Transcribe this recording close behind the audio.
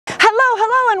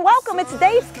Hello and welcome. It's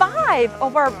day 5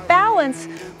 of our balance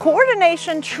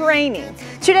coordination training.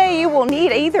 Today you will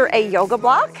need either a yoga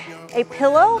block, a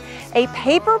pillow, a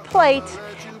paper plate,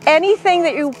 anything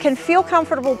that you can feel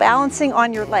comfortable balancing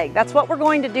on your leg. That's what we're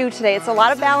going to do today. It's a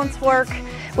lot of balance work.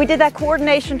 We did that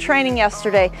coordination training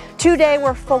yesterday. Today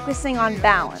we're focusing on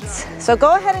balance. So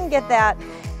go ahead and get that.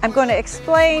 I'm going to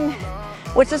explain,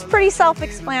 which is pretty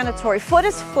self-explanatory. Foot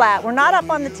is flat. We're not up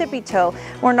on the tippy toe.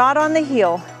 We're not on the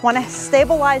heel. Want to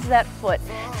stabilize that foot.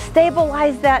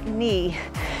 Stabilize that knee.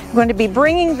 I'm going to be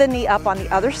bringing the knee up on the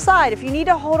other side. If you need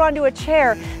to hold onto a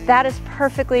chair, that is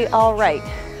perfectly all right.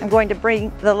 I'm going to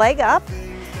bring the leg up.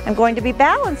 I'm going to be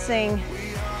balancing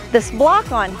this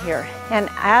block on here. And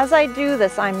as I do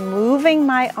this, I'm moving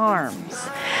my arms.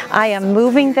 I am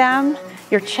moving them.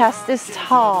 Your chest is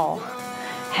tall.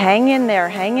 Hang in there,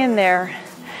 hang in there.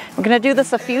 We're gonna do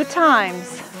this a few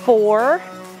times. 4,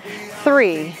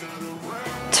 3,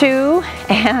 2,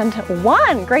 and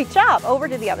 1. Great job. Over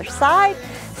to the other side.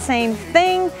 Same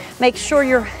thing. Make sure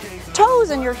your toes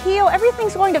and your heel,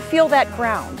 everything's going to feel that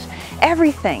ground.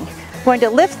 Everything. Going to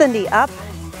lift the knee up.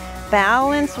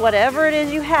 Balance whatever it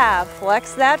is you have.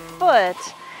 Flex that foot.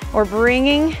 We're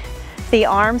bringing the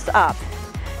arms up.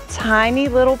 Tiny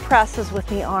little presses with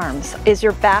the arms. Is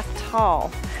your back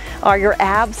tall? Are your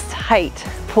abs tight?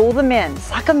 Pull them in,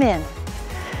 suck them in.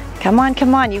 Come on,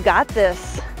 come on, you got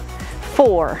this.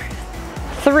 4,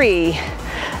 3,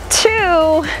 2,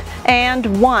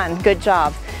 and 1. Good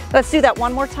job. Let's do that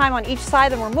one more time on each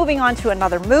side, then we're moving on to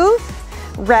another move.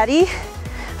 Ready?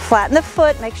 Flatten the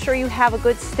foot, make sure you have a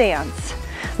good stance.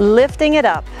 Lifting it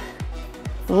up.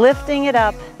 Lifting it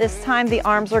up. This time the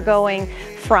arms are going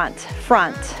front,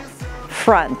 front,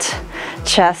 front.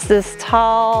 Chest is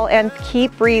tall and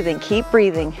keep breathing, keep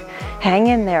breathing. Hang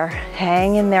in there,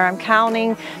 hang in there. I'm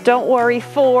counting. Don't worry.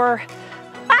 4,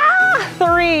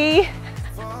 3,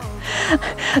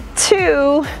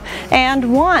 2,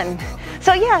 and 1.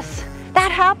 So yes,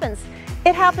 that happens.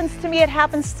 It happens to me, it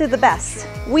happens to the best.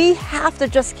 We have to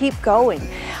just keep going.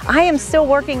 I am still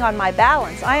working on my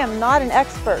balance. I am not an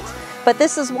expert, but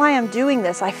this is why I'm doing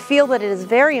this. I feel that it is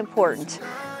very important.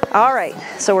 All right,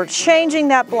 so we're changing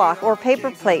that block or paper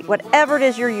plate, whatever it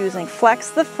is you're using.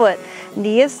 Flex the foot,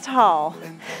 knee is tall,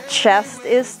 chest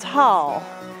is tall.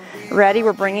 Ready,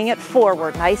 we're bringing it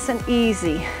forward, nice and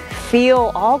easy.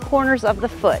 Feel all corners of the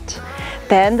foot.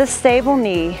 Bend the stable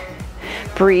knee,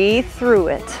 breathe through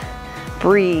it,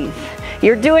 breathe.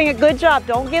 You're doing a good job,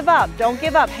 don't give up, don't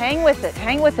give up. Hang with it,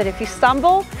 hang with it. If you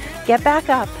stumble, get back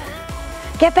up.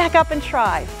 Get back up and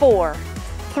try. 4,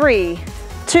 3,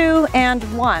 2,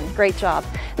 and 1. Great job.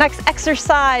 Next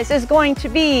exercise is going to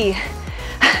be,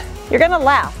 you're gonna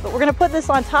laugh, but we're gonna put this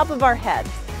on top of our head.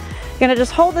 You're gonna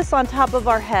just hold this on top of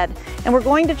our head, and we're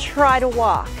going to try to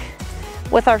walk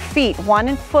with our feet,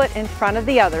 one foot in front of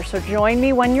the other. So join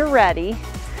me when you're ready.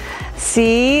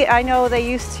 See, I know they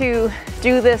used to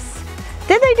do this.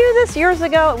 Did they do this years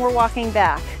ago? And we're walking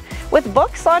back with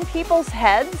books on people's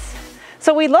heads.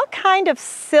 So we look kind of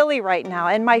silly right now,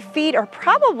 and my feet are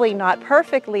probably not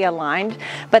perfectly aligned,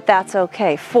 but that's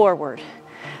okay. Forward.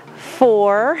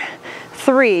 4,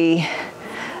 3,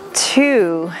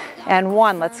 2, and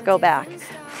 1. Let's go back.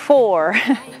 4,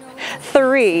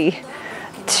 3,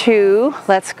 2.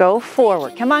 Let's go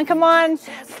forward. Come on, come on.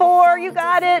 4, you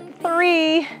got it.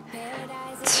 3,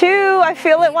 2. I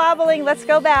feel it wobbling. Let's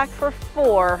go back for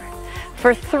 4,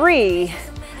 for 3,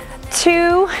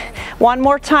 2. One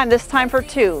more time, this time for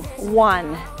 2.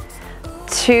 1,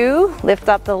 2, lift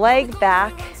up the leg,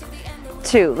 back,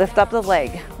 2, lift up the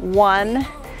leg. 1,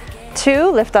 2,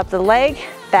 lift up the leg,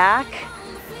 back,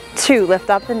 2,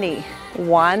 lift up the knee.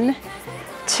 1,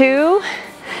 2,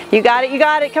 you got it, you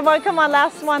got it. Come on, come on,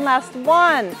 last one, last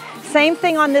one. Same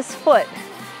thing on this foot.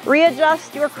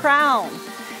 Readjust your crown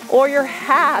or your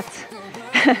hat,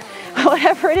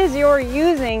 whatever it is you're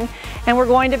using, and we're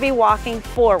going to be walking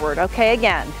forward. Okay,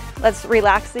 again. Let's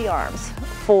relax the arms.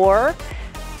 4,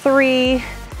 3,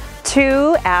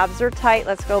 2, abs are tight.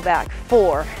 Let's go back.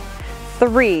 4,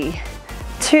 3,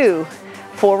 2,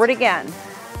 forward again.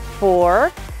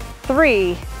 4,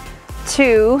 3,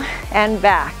 2, and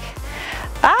back.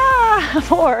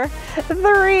 4,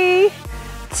 3,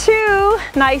 2.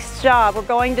 Nice job. We're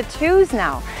going to 2s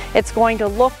now. It's going to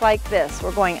look like this.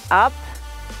 We're going up,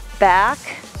 back,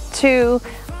 2,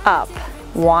 up.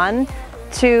 1,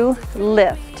 2,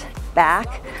 lift.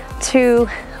 Back, 2,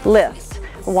 lift.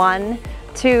 1,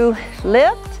 2,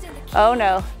 lift. Oh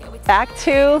no. Back,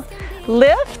 2,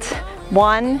 lift.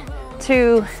 1,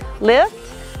 2,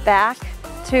 lift. Back,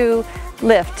 2,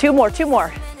 lift. 2 more, 2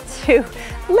 more. 2,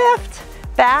 lift.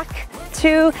 Back,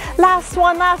 2. Last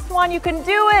one, you can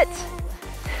do it.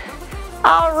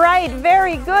 All right,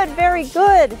 very good, very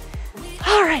good.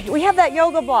 All right, we have that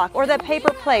yoga block or that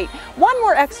paper plate. One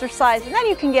more exercise and then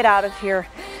you can get out of here.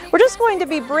 We're just going to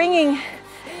be bringing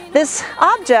this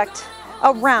object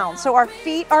around. So our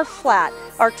feet are flat,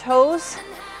 our toes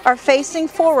are facing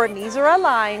forward, knees are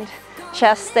aligned,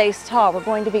 chest stays tall. We're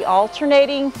going to be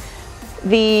alternating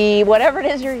the whatever it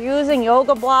is you're using,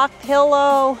 yoga block,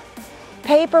 pillow,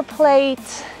 paper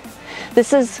plate.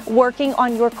 This is working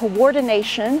on your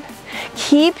coordination.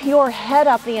 Keep your head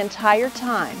up the entire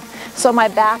time. So my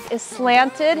back is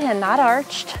slanted and not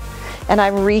arched, and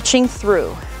I'm reaching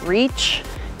through. Reach,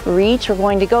 reach. We're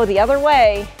going to go the other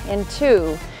way in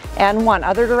 2 and 1,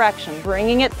 other direction.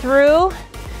 Bringing it through.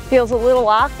 Feels a little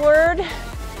awkward.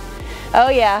 Oh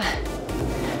yeah.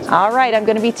 All right, I'm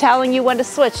going to be telling you when to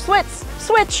switch. Switch,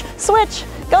 switch, switch.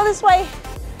 Go this way.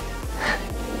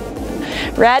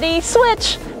 Ready?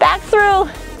 Switch. Back through.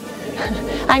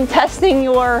 I'm testing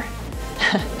your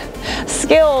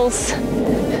skills.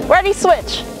 Ready?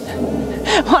 Switch.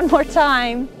 One more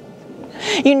time.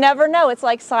 You never know. It's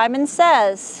like Simon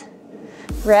Says.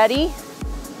 Ready?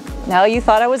 No, you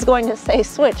thought I was going to say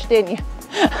switch, didn't you?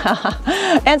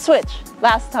 And switch.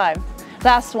 Last time.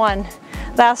 Last one.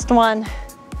 Last one.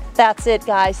 That's it,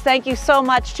 guys. Thank you so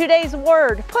much. Today's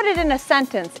word, put it in a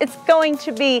sentence. It's going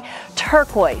to be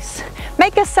turquoise.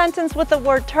 Make a sentence with the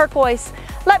word turquoise.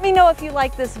 Let me know if you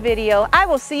like this video. I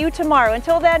will see you tomorrow.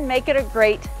 Until then, make it a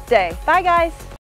great day. Bye, guys.